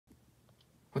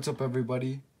What's up,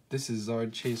 everybody? This is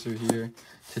Zard Chaser here.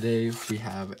 Today we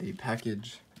have a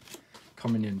package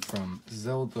coming in from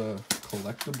Zelda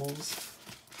Collectibles.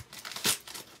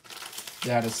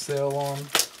 They had a sale on.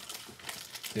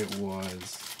 It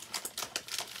was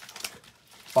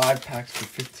 5 packs for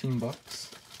 15 bucks.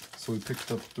 So we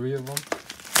picked up 3 of them.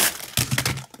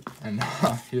 And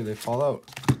here they fall out.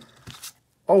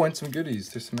 Oh, and some goodies.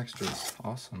 There's some extras.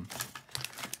 Awesome.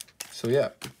 So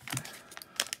yeah.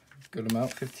 Good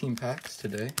amount, 15 packs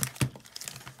today.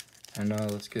 And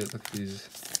look at these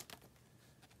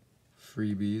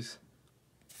freebies.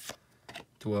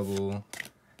 Dwebble,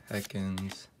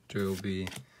 Ekans, Drillbee,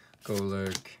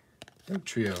 Golurk,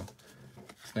 Dugtrio.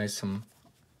 It's nice, some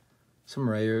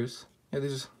rares. Yeah,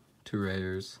 these are 2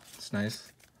 rares. It's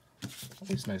nice.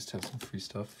 Always nice to have some free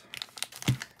stuff.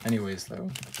 Anyways, though,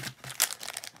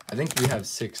 I think we have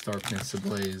 6 Darkness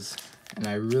Ablaze, and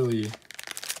I really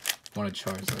want a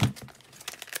Charizard.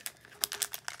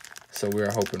 So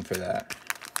we're hoping for that.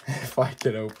 If I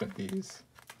could open these.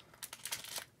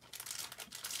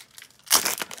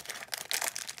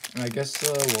 And I guess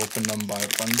we'll open them by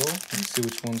bundle and see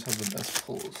which ones have the best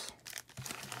pulls.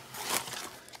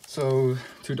 So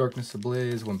 2 Darkness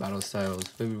Ablaze, 1 Battle Styles,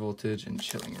 Vivid Voltage, and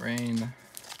Chilling Reign.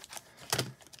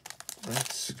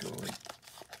 Let's go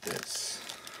like this.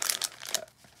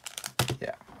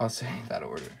 Yeah, I'll say that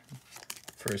order.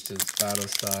 First is Battle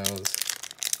Styles.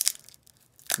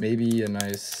 Maybe a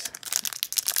nice,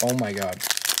 oh my god,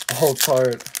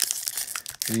 Alt-Art,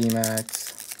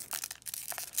 VMAX.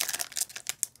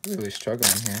 Really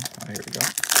struggling here. Oh, here we go.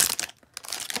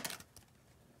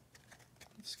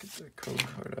 Let's get the code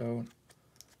card out.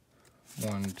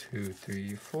 1, 2,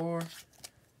 3, 4.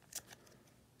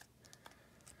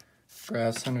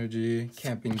 Grass Energy,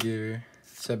 Camping Gear,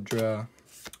 Sebdra,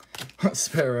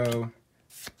 Sparrow.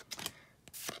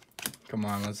 Come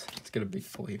on, let's get a big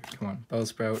pull here. Come on,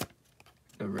 Bellsprout,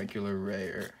 the regular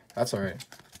rare. That's alright.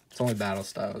 It's only Battle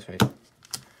Styles, right?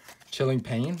 Chilling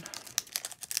Pain.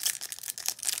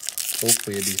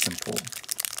 Hopefully a decent pull.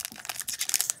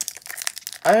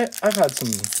 I've had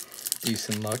some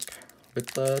decent luck with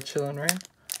the Chilling Reign.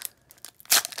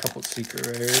 A couple secret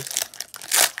rares.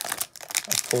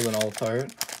 I pulled an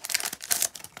Alt-Art,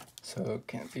 so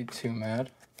can't be too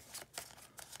mad.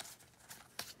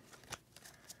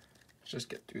 Just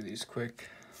get through these quick.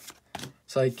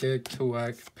 Psychic,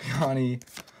 Tuwak, Peony,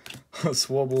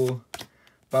 Swabble,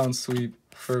 Bounce Sweep,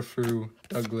 Furfrou,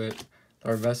 Douglet,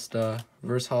 Larvesta,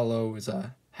 Verse Hollow is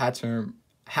a Hatterem,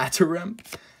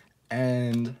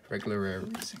 and regular rare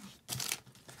racing.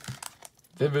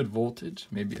 Vivid Voltage,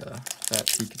 maybe a fat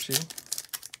Pikachu.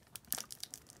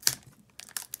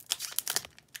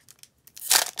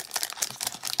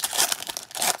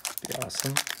 Be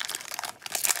awesome.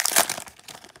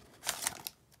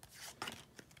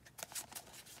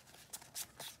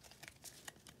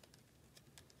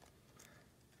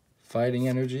 Fighting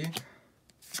Energy,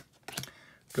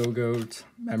 Go-Goat,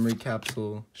 Memory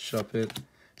Capsule, Shuppet,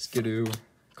 Skidoo,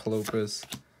 Clopus,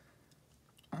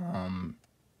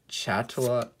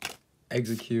 Chattelot,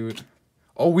 Execute.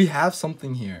 Oh, we have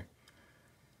something here.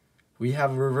 We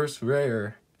have a reverse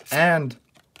rare and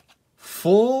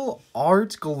full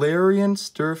art Galarian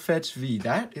Stirfetch V.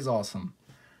 That is awesome.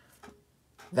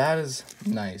 That is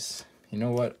nice. You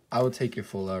know what? I would take your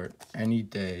full art any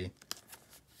day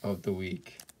of the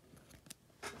week.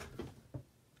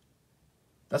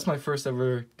 That's my first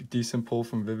ever decent pull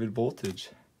from Vivid Voltage.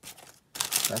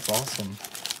 That's awesome.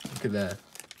 Look at that.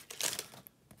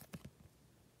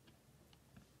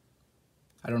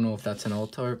 I don't know if that's an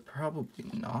Alt-Art. Probably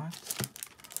not.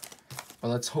 But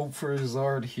let's hope for a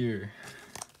Zard here.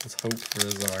 Let's hope for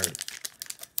a Zard.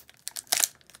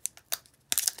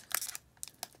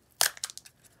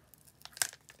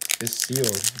 It's sealed.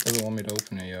 It doesn't want me to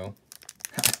open it, yo.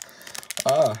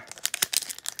 Ah.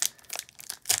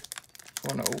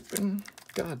 Want to open?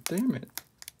 God damn it.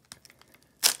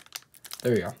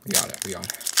 There we go. We got it. We got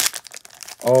it.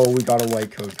 Oh, we got a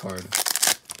white code card.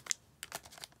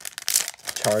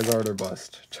 Charizard or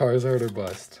bust. Charizard or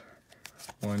bust.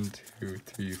 1, 2,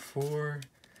 3, 4.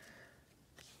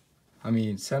 I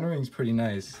mean, centering's pretty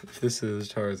nice if this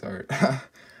is Charizard.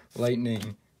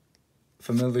 Lightning.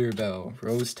 Familiar Bell.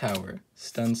 Rose Tower.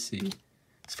 Stunsea.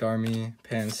 Skarmy.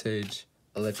 Pansage.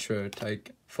 Electro.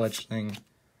 Tyke. Fletchling.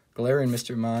 Galarian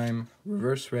Mr. Mime,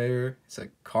 reverse rare, it's a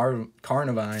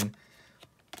Carnivine.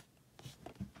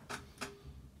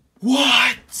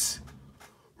 What?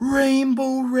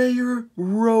 Rainbow rare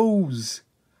Rose.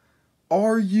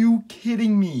 Are you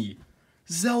kidding me?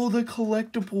 Zelda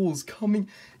Collectibles coming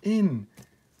in.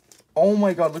 Oh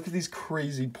my god, look at these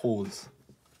crazy pulls.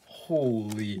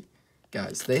 Holy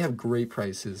Guys, they have great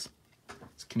prices.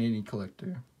 It's a Canadian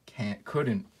collector.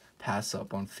 Couldn't pass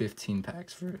up on 15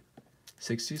 packs for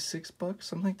 $66,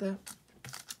 something like that.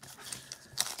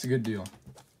 It's a good deal.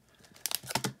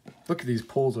 Look at these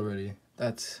pulls already.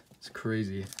 It's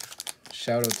crazy.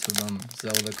 Shout out to them,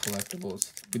 Zelda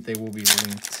Collectibles. They will be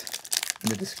linked in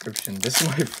the description. This is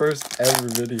my first ever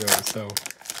video, so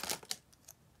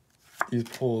these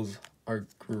pulls are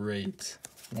great.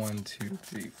 1, 2,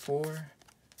 3, 4.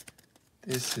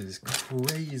 This is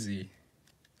crazy.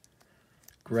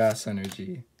 Grass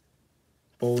Energy,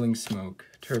 Bowling Smoke,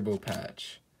 Turbo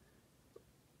Patch.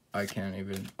 I can't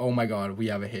even. Oh my god, we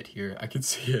have a hit here. I can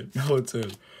see it.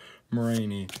 Melatonin,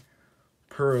 Moraine,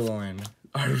 Purloin,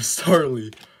 Art of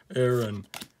Starly, Aaron,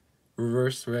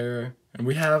 Reverse Rare, and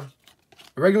we have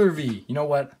a regular V. You know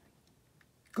what?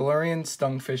 Galarian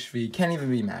Stunfish V. Can't even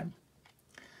be mad.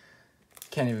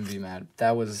 Can't even be mad.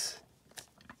 That was.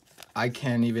 I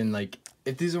can't even, like.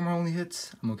 If these are my only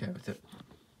hits, I'm okay with it.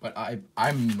 But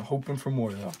I'm hoping for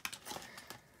more, though.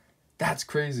 That's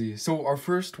crazy. So, our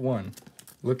first one.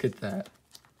 Look at that.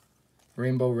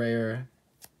 Rainbow Rare.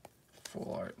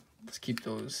 Full art. Let's keep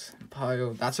those in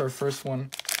pile. That's our first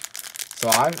one. So,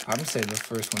 I'm saying the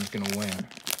first one's going to win.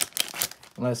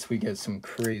 Unless we get some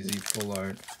crazy full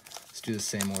art. Let's do the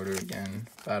same order again.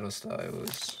 Battle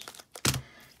Styles.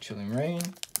 Chilling Rain.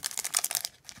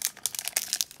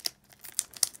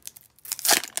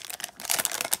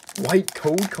 White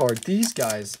code card. These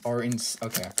guys are in.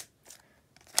 Okay.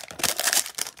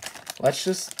 Let's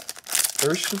just.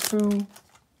 Urshifu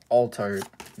Altart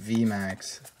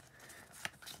VMAX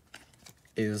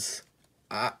is.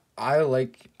 I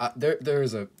like.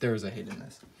 There's a hit in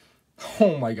this.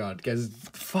 Oh my god, guys.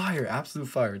 Fire. Absolute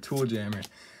fire. Tool Jammer.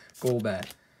 Golbat.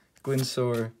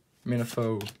 Glinsaur.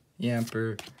 Minifo.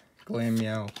 Yamper.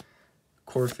 Glameow.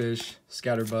 Corphish.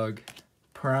 Scatterbug.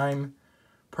 Prime.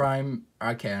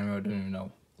 I don't even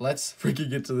know. Let's freaking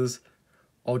get to this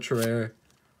ultra rare.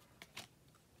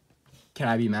 Can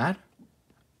I be mad?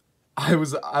 I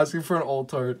was asking for an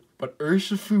Altart, but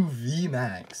Urshifu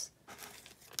VMAX.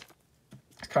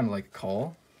 It's kind of like a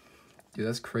call. Dude,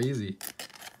 that's crazy.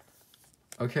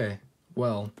 Okay,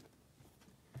 well.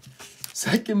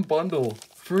 Second bundle.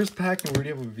 First pack and we already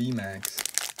have a VMAX.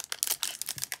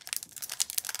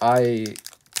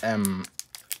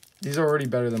 These are already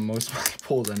better than most of my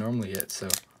pulls I normally hit, so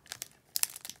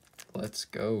let's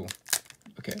go.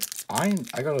 Okay,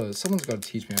 someone's gotta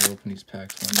teach me how to open these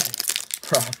packs one day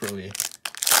properly.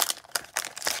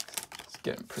 It's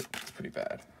getting pretty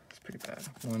bad. It's pretty bad.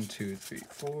 1, 2, 3,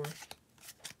 4.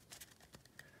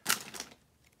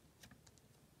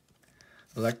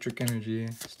 Electric Energy,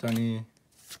 Stunny,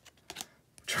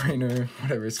 Trainer,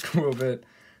 whatever, Squirrelbit,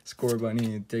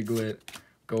 Scorbunny, Diglett,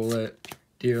 Golett,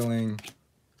 Deerling,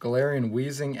 Galarian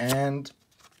Weezing, and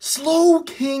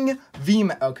Slowking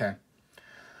VMAX. Okay.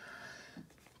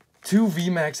 2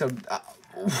 VMAX.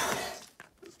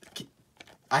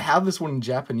 I have this one in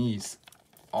Japanese.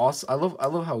 Awesome. I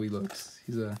love how he looks.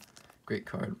 He's a great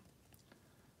card.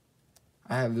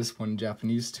 I have this one in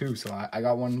Japanese too, so I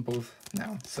got one both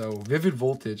now. So Vivid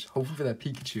Voltage. Hoping for that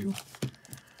Pikachu.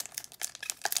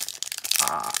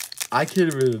 I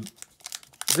can't even.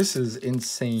 This is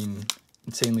insane.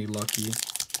 Insanely lucky.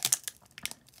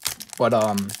 But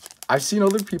I've seen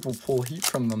other people pull heat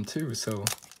from them too, so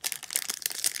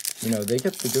you know they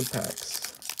get the good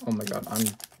packs. Oh my god, I'm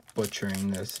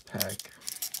butchering this pack.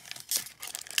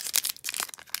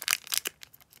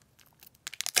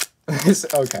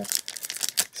 Okay.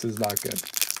 This is not good.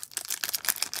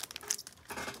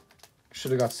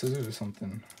 Should have got scissors or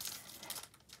something.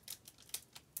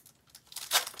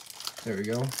 There we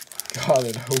go. Got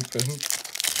it open.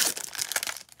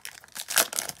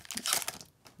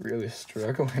 Really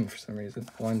struggling for some reason.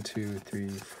 1, 2, 3,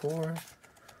 4.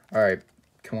 Alright,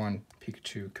 come on,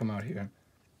 Pikachu, come out here.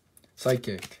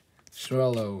 Psychic,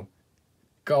 Shrello,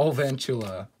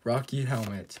 Galvantula, Rocky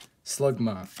Helmet,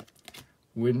 Slugma,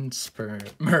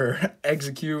 Windspur,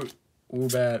 Execute,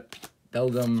 Woobat,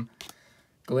 Beldum,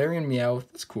 Galarian Meowth,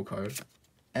 that's a cool card,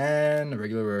 and a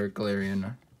regular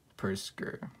Galarian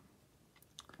Persker.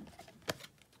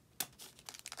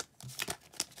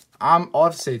 I'll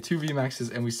have to say 2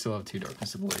 VMAXs and we still have 2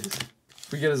 Darkness Ablaze.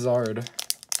 If we get a Zard,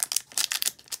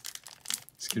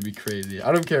 it's gonna be crazy.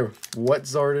 I don't care what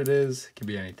Zard it is. It could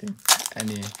be anything.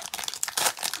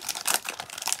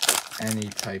 Any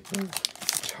type of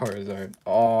Charizard.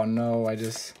 Oh no,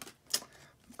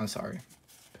 I'm sorry.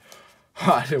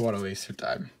 I didn't want to waste your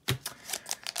time.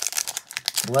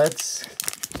 Let's.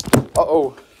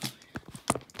 Uh-oh.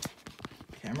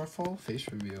 Camera fall? Face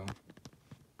reveal.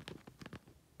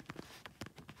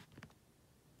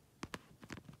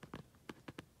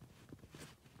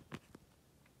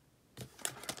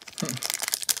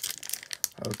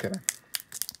 Okay.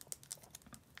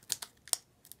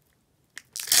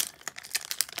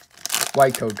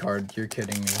 White code card, you're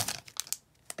kidding me.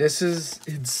 This is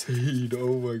insane.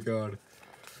 Oh my god.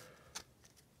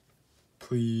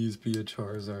 Please be a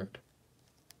Charizard.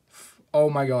 Oh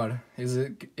my god. Is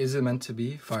it meant to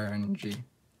be? Fire Energy,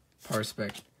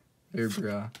 Parspect,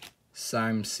 Vibra,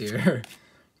 Simeseer,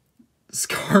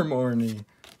 Skarmory,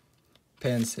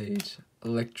 Pansage,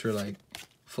 Electrolyte,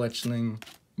 Fletchling,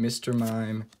 Mr.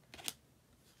 Mime.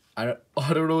 I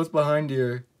don't know what's behind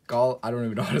here. I don't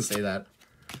even know how to say that.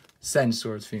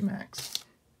 Sensors VMAX.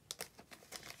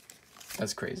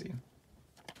 That's crazy.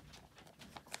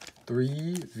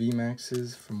 3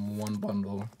 VMAXs from one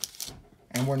bundle.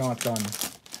 And we're not done.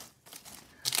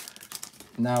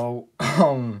 Now,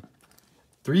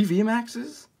 3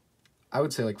 VMAXs? I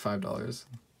would say like $5.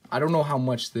 I don't know how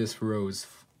much this Rose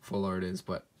full art is,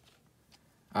 but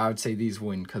I would say these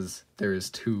win because there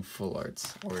is 2 full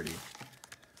arts already.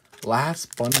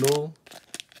 Last bundle.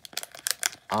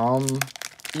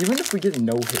 Even if we get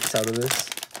no hits out of this,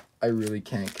 I really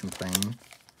can't complain.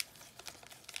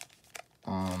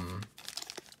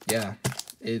 Yeah,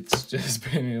 it's just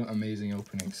been an amazing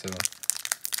opening, so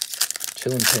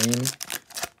Chilling Pain.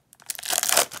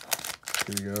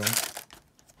 Here we go.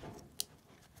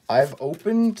 I've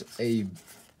opened a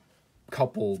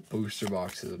couple booster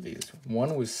boxes of these.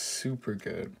 One was super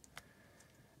good,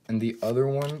 and the other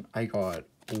one I got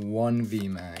 1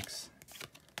 VMAX.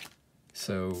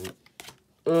 So,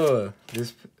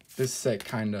 this set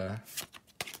kinda,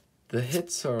 the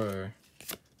hits are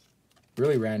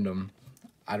really random.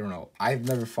 I don't know. I've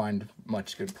never find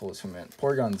much good pulls from it.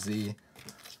 Porygon Z,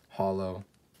 Hollow.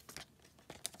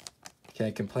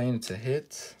 Can't complain. It's a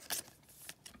hit.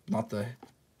 Not the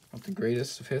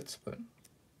greatest of hits, but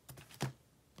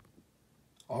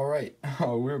all right.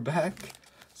 Oh, we're back.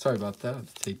 Sorry about that. I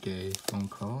have to take a phone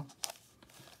call.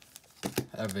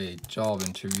 I have a job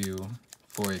interview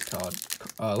for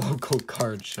a local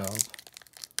card shop.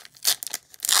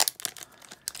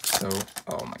 So,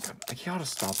 oh my god, I gotta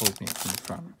stop opening from the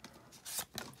front.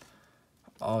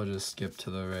 I'll just skip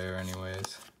to the rare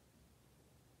anyways.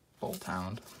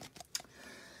 Volthound.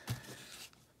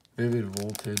 Vivid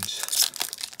Voltage.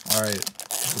 Alright,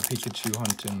 the Pikachu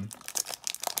hunting.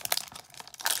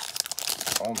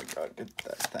 Oh my god, get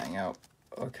that thing out.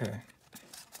 Okay.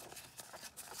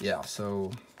 Yeah,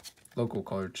 so, local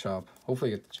card shop.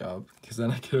 Hopefully I get the job, because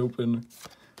then I can open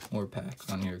more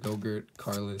packs on here. Gogurt,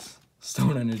 Carlos,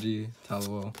 Stone Energy,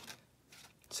 Tallow,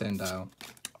 Sandile,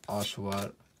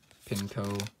 Oshawott,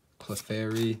 Pinko,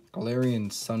 Clefairy,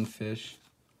 Galarian Sunfish,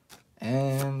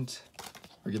 and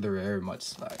regular rare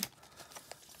Mudslide.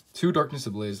 2 Darkness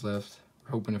Ablaze left.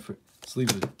 We're hoping let's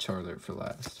leave the Charizard for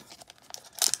last.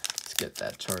 Let's get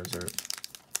that Charizard.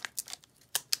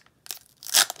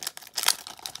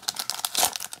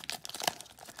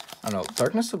 I don't know,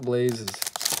 Darkness Ablaze is,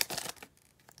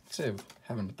 I'd say I'm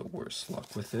having the worst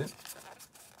luck with it.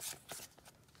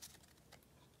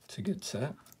 It's a good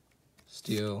set.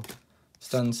 Steel,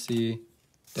 Stuncy,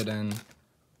 Dead End,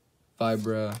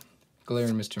 Vibra,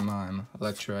 Galarian Mr. Mime,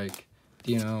 Electrike,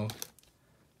 Dino,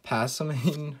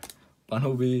 Passamane,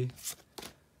 Bunnelby,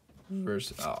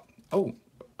 Reverse, oh,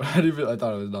 I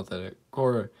thought it was not that it.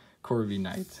 Corvi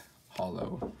Knight,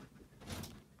 Hollow.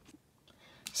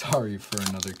 Sorry for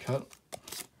another cut.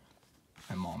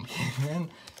 My mom came in.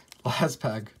 Last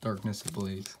pack, Darkness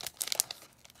Ablaze.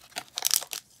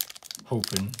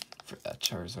 Hoping for that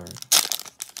Charizard.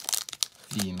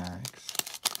 VMAX.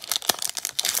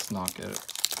 Let's not get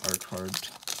our card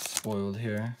spoiled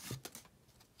here.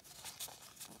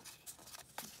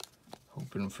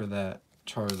 Hoping for that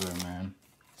Charizard, man.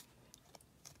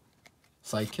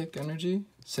 Psychic Energy,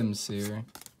 Simeseer,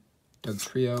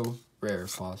 Dugtrio, Rare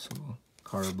if possible,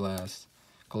 Carablast,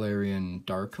 Galarian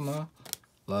Darkma,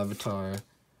 Lavatar,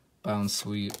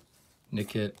 Bounsweet,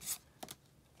 Nickit,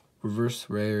 Reverse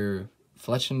Rare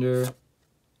Fletchinder,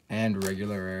 and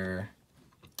regular rare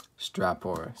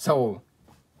Strapor. So,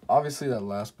 obviously that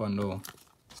last bundle,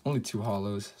 only 2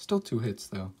 hollows, still 2 hits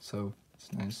though, so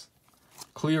it's nice.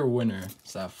 Clear winner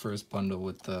is that first bundle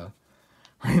with the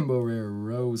Rainbow Rare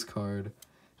Rose card,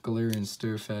 Galarian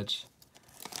Stirfetch,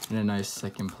 and a nice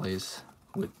second place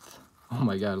with, oh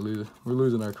my god, we're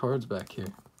losing our cards back here.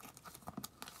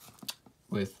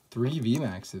 With 3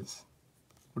 VMAXs.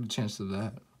 What are the chances of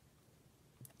that?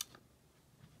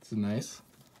 This is nice.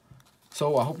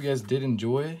 So I hope you guys did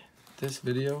enjoy this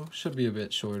video. Should be a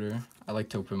bit shorter. I like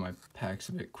to open my packs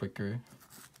a bit quicker.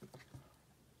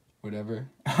 Whatever.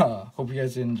 Hope you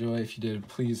guys did enjoy. If you did,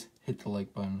 please hit the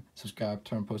like button, subscribe,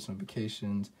 turn on post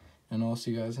notifications, and I'll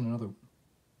see you guys in another one.